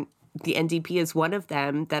 the NDP is one of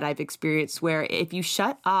them that I've experienced, where if you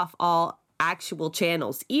shut off all actual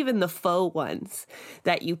channels, even the faux ones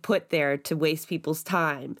that you put there to waste people's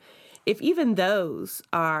time, if even those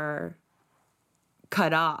are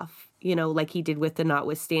cut off, like he did with the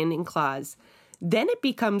notwithstanding clause, then it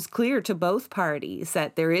becomes clear to both parties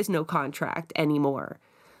that there is no contract anymore.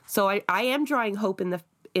 So I am drawing hope in the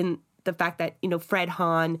fact that, Fred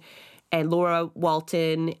Hahn and Laura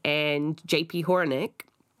Walton and J.P. Hornick,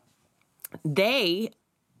 they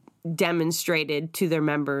demonstrated to their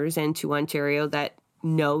members and to Ontario that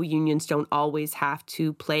no, unions don't always have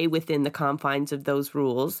to play within the confines of those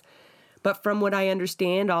rules. But from what I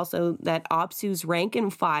understand also, that OPSU's rank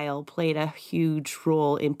and file played a huge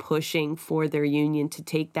role in pushing for their union to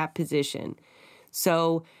take that position.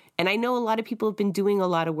 So, and I know a lot of people have been doing a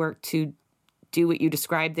lot of work to do what you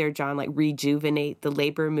described there, John, like rejuvenate the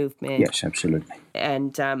labor movement. Yes, absolutely.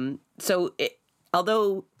 And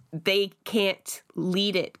although they can't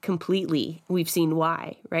lead it completely, we've seen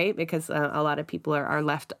why, right? Because a lot of people are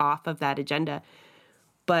left off of that agenda.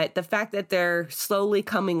 But the fact that they're slowly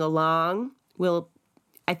coming along will,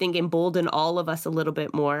 I think, embolden all of us a little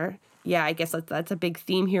bit more. Yeah, I guess that's a big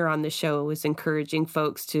theme here on the show, is encouraging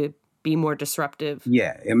folks to be more disruptive.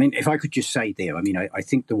 Yeah, I mean, if I could just say there, I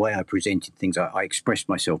think the way I presented things, I expressed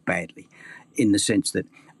myself badly in the sense that,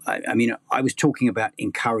 I was talking about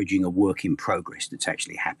encouraging a work in progress that's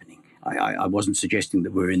actually happening. I wasn't suggesting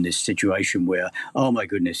that we're in this situation where, oh my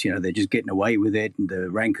goodness, they're just getting away with it, and the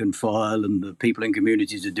rank and file and the people in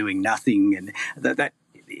communities are doing nothing. And that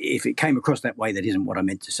if it came across that way, that isn't what I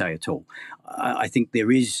meant to say at all. I think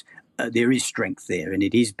there is strength there, and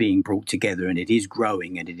it is being brought together, and it is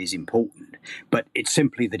growing, and it is important. But it's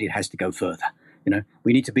simply that it has to go further.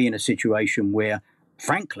 We need to be in a situation where,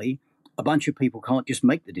 frankly, a bunch of people can't just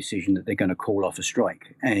make the decision that they're going to call off a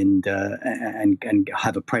strike and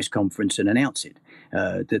have a press conference and announce it.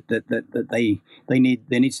 There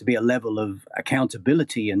needs to be a level of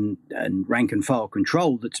accountability and rank and file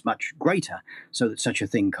control that's much greater, so that such a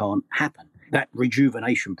thing can't happen. That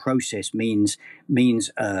rejuvenation process means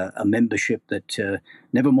a membership that,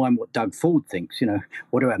 never mind what Doug Ford thinks,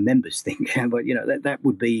 what do our members think? But that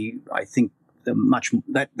would be, I think,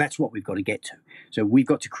 that's what we've got to get to. So we've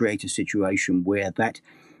got to create a situation where that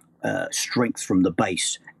strength from the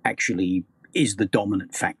base actually is the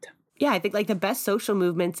dominant factor. Yeah, I think like the best social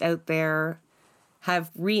movements out there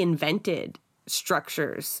have reinvented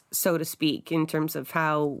structures, so to speak, in terms of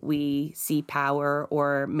how we see power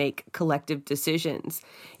or make collective decisions.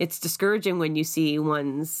 It's discouraging when you see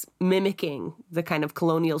ones mimicking the kind of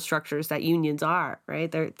colonial structures that unions are,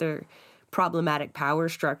 right? They're problematic power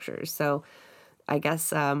structures. So I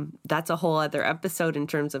guess that's a whole other episode in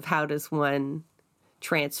terms of how does one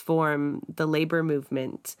transform the labor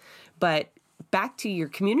movement. But back to your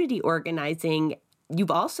community organizing,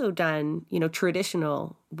 you've also done,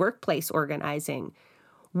 traditional workplace organizing.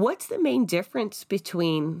 What's the main difference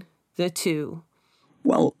between the two?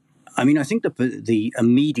 Well, I mean, I think the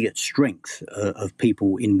immediate strength of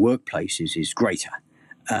people in workplaces is greater.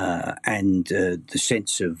 And the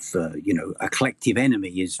sense of, a collective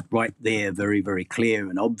enemy is right there, very, very clear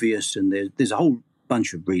and obvious. And there's a whole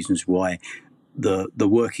bunch of reasons why the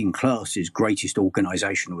working class's greatest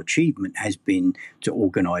organisational achievement has been to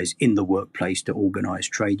organise in the workplace, to organise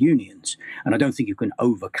trade unions. And I don't think you can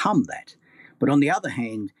overcome that. But on the other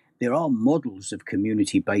hand, there are models of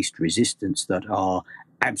community-based resistance that are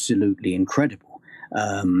absolutely incredible.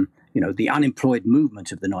 The unemployed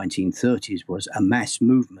movement of the 1930s was a mass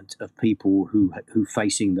movement of people who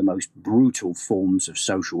facing the most brutal forms of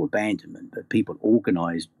social abandonment, but people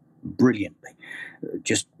organised brilliantly.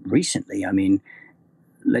 Just recently, I mean,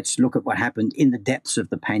 let's look at what happened in the depths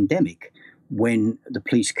of the pandemic when the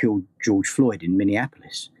police killed George Floyd in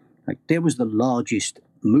Minneapolis. There was the largest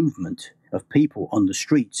movement of people on the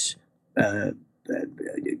streets, a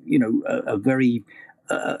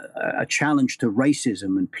challenge to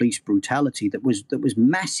racism and police brutality that was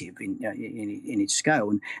massive in its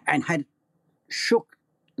scale and had shook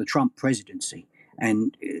the Trump presidency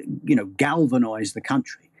and galvanized the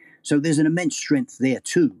country. So there's an immense strength there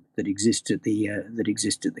too that exists at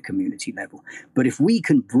the community level. But if we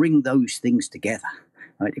can bring those things together,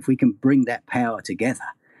 right? If we can bring that power together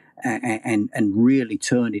and really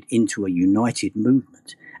turn it into a united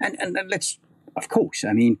movement, and let's, of course,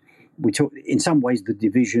 I mean, we talk in some ways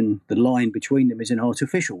the line between them is an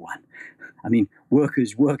artificial one. I mean,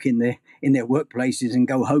 workers work in their workplaces and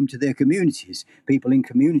go home to their communities. People in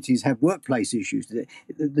communities have workplace issues.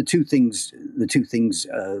 The two things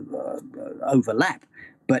overlap,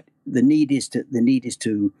 but the need is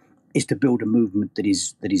to build a movement that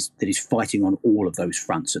is fighting on all of those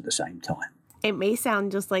fronts at the same time. It may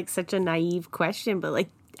sound just like such a naive question, but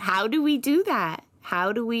how do we do that?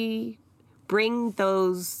 How do we bring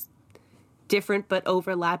those different but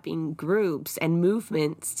overlapping groups and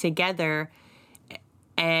movements together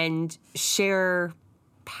and share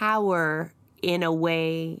power in a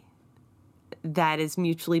way that is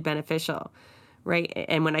mutually beneficial, right?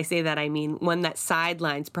 And when I say that, I mean one that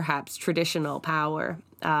sidelines perhaps traditional power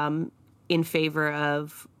in favor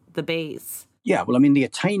of the base. Yeah, well, I mean, the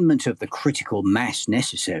attainment of the critical mass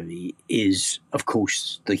necessary is, of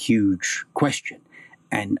course, the huge question.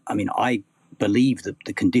 And I mean, I believe that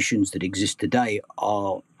the conditions that exist today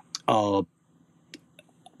are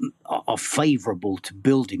favourable to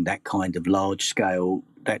building that kind of large scale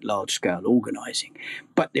organising.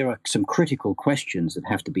 But there are some critical questions that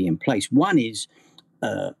have to be in place. One is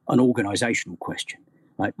an organisational question.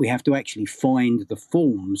 Right? We have to actually find the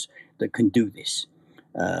forms that can do this.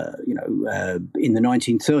 In the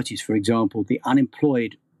 1930s, for example, the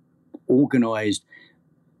unemployed organised.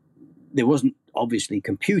 There wasn't obviously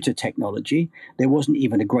computer technology. There wasn't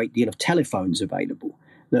even a great deal of telephones available.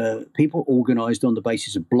 The people organised on the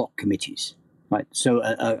basis of block committees. Right? So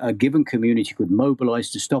a given community could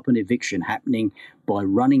mobilise to stop an eviction happening by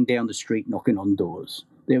running down the street, knocking on doors.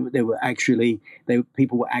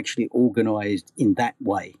 People were actually organised in that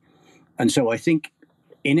way. And so I think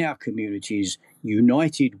in our communities,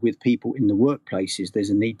 united with people in the workplaces, there's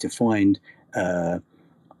a need to find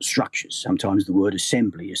structures. Sometimes the word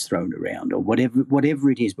assembly is thrown around, or whatever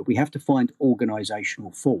it is, but we have to find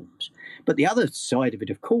organizational forms. But the other side of it,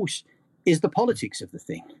 of course, is the politics of the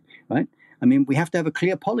thing, right? I mean, we have to have a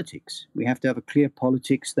clear politics. We have to have a clear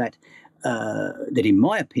politics that in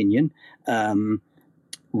my opinion,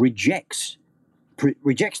 rejects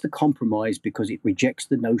the compromise because it rejects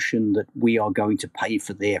the notion that we are going to pay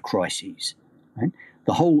for their crises. Right?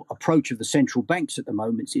 The whole approach of the central banks at the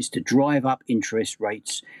moment is to drive up interest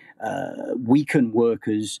rates, weaken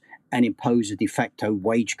workers, and impose a de facto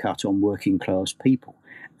wage cut on working class people.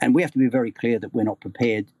 And we have to be very clear that we're not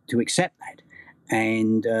prepared to accept that.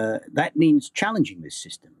 And that means challenging this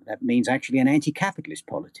system. That means actually an anti-capitalist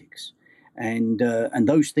politics. And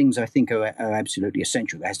those things, I think, are absolutely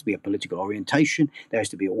essential. There has to be a political orientation, there has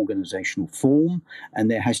to be an organizational form, and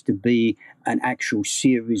there has to be an actual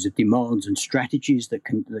series of demands and strategies that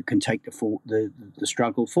can take the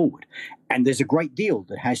struggle forward. And there's a great deal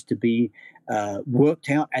that has to be worked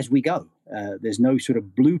out as we go. There's no sort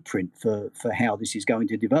of blueprint for how this is going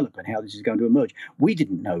to develop and how this is going to emerge. We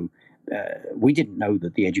didn't know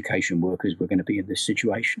that the education workers were going to be in this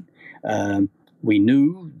situation. We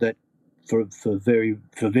knew that for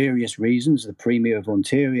various reasons, the Premier of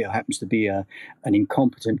Ontario happens to be an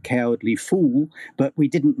incompetent, cowardly fool. But we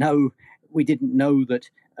didn't know that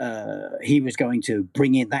he was going to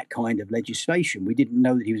bring in that kind of legislation. We didn't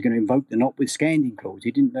know that he was going to invoke the notwithstanding clause.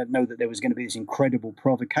 We didn't know that there was going to be this incredible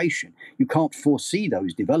provocation. You can't foresee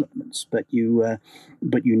those developments, but you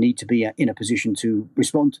need to be in a position to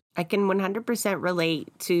respond. I can 100% relate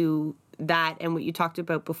to that and what you talked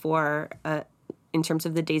about before in terms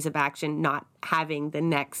of the days of action, not having the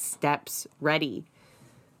next steps ready.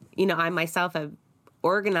 I myself have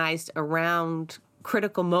organized around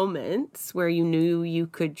critical moments where you knew you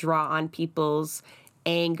could draw on people's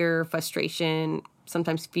anger, frustration,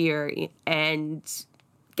 sometimes fear, and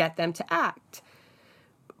get them to act.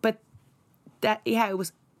 But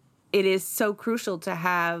it is so crucial to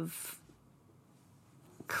have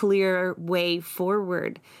clear way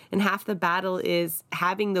forward. And half the battle is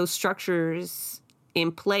having those structures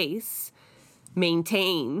in place,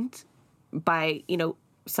 maintained by,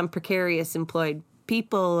 some precarious employed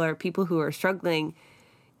people or people who are struggling,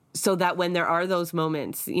 so that when there are those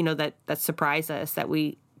moments, that surprise us, that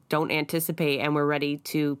we don't anticipate, and we're ready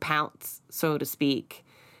to pounce, so to speak,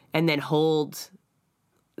 and then hold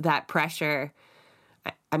that pressure.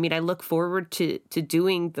 I look forward to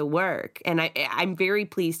doing the work, and I'm very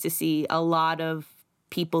pleased to see a lot of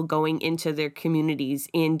people going into their communities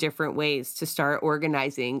in different ways to start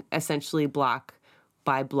organizing, essentially block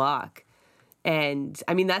by block. And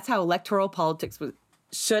that's how electoral politics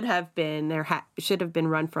should have been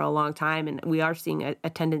run for a long time. And we are seeing a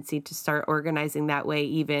tendency to start organizing that way,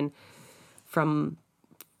 even from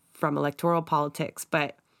electoral politics.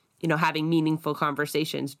 But, having meaningful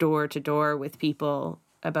conversations door to door with people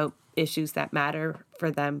about issues that matter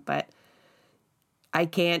for them. But I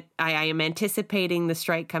am anticipating the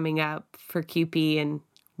strike coming up for CUPE and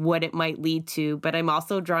what it might lead to. But I'm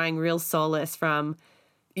also drawing real solace from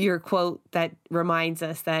your quote that reminds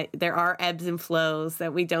us that there are ebbs and flows,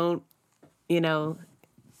 that we don't,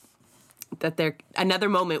 that another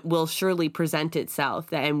moment will surely present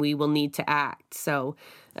itself and we will need to act. So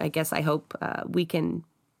I guess I hope we can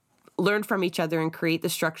learn from each other and create the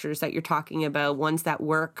structures that you're talking about, ones that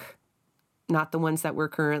work, not the ones that we're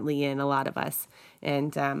currently in, a lot of us,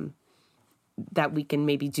 and that we can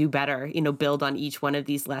maybe do better, build on each one of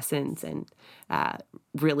these lessons and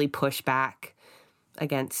really push back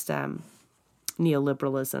against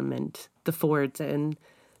neoliberalism and the Fords and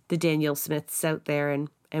the Daniel Smiths out there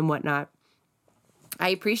and whatnot. I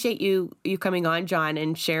appreciate you coming on, John,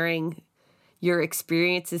 and sharing your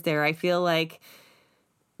experiences there. I feel like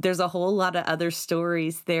there's a whole lot of other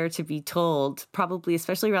stories there to be told, probably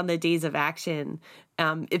especially around the days of action.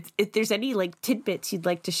 If there's any tidbits you'd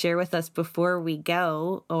like to share with us before we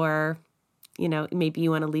go, or, maybe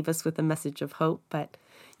you want to leave us with a message of hope, but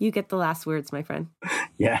you get the last words, my friend.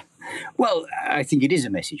 Yeah. Well, I think it is a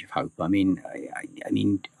message of hope. I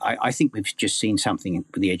think we've just seen something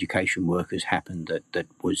with the education workers happen that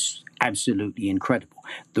was absolutely incredible.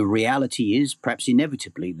 The reality is, perhaps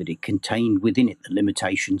inevitably, that it contained within it the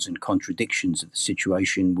limitations and contradictions of the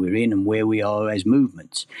situation we're in and where we are as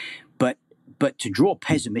movements. But to draw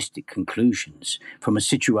pessimistic conclusions from a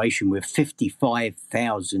situation where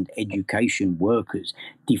 55,000 education workers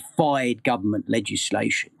defied government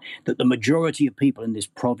legislation, that the majority of people in this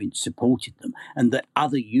province supported them, and that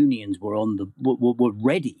other unions were were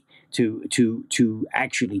ready to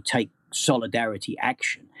actually take solidarity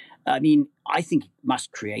action. I think it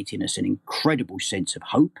must create in us an incredible sense of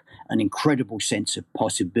hope, an incredible sense of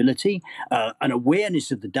possibility, an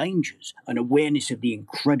awareness of the dangers, an awareness of the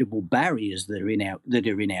incredible barriers that are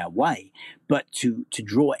in our way. But to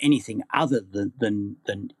draw anything other than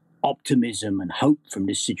optimism and hope from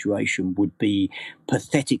this situation would be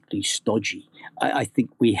pathetically stodgy. I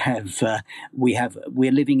think we're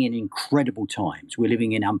living in incredible times. We're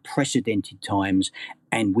living in unprecedented times,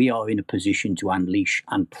 and we are in a position to unleash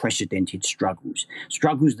unprecedented struggles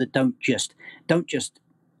that don't just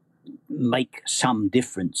make some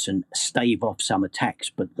difference and stave off some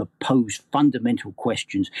attacks, but that pose fundamental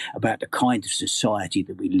questions about the kind of society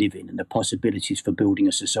that we live in and the possibilities for building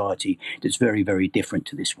a society that's very, very different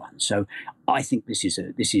to this one. So I think this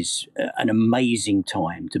is an amazing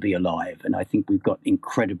time to be alive, and I think we've got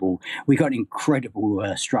incredible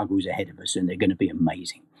struggles ahead of us, and they're going to be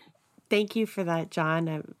amazing. Thank you for that,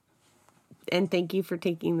 John, and thank you for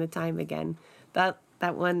taking the time again.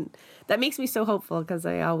 That makes me so hopeful, because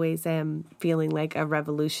I always am feeling like a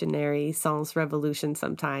revolutionary sans revolution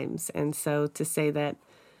sometimes. And so to say that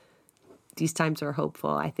these times are hopeful,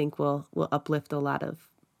 I think will uplift a lot of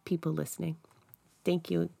people listening.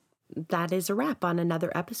 Thank you. That is a wrap on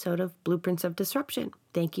another episode of Blueprints of Disruption.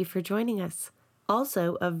 Thank you for joining us.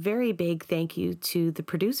 Also, a very big thank you to the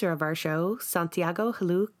producer of our show, Santiago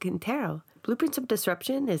Halu Quintero. Blueprints of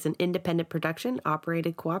Disruption is an independent production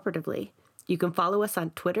operated cooperatively. You can follow us on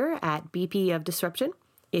Twitter at BP of Disruption.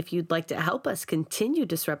 If you'd like to help us continue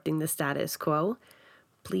disrupting the status quo,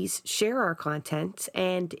 please share our content,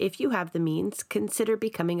 and if you have the means, consider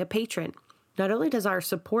becoming a patron. Not only does our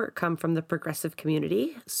support come from the progressive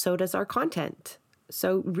community, so does our content.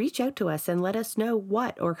 So reach out to us and let us know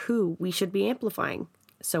what or who we should be amplifying.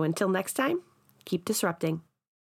 So until next time, keep disrupting.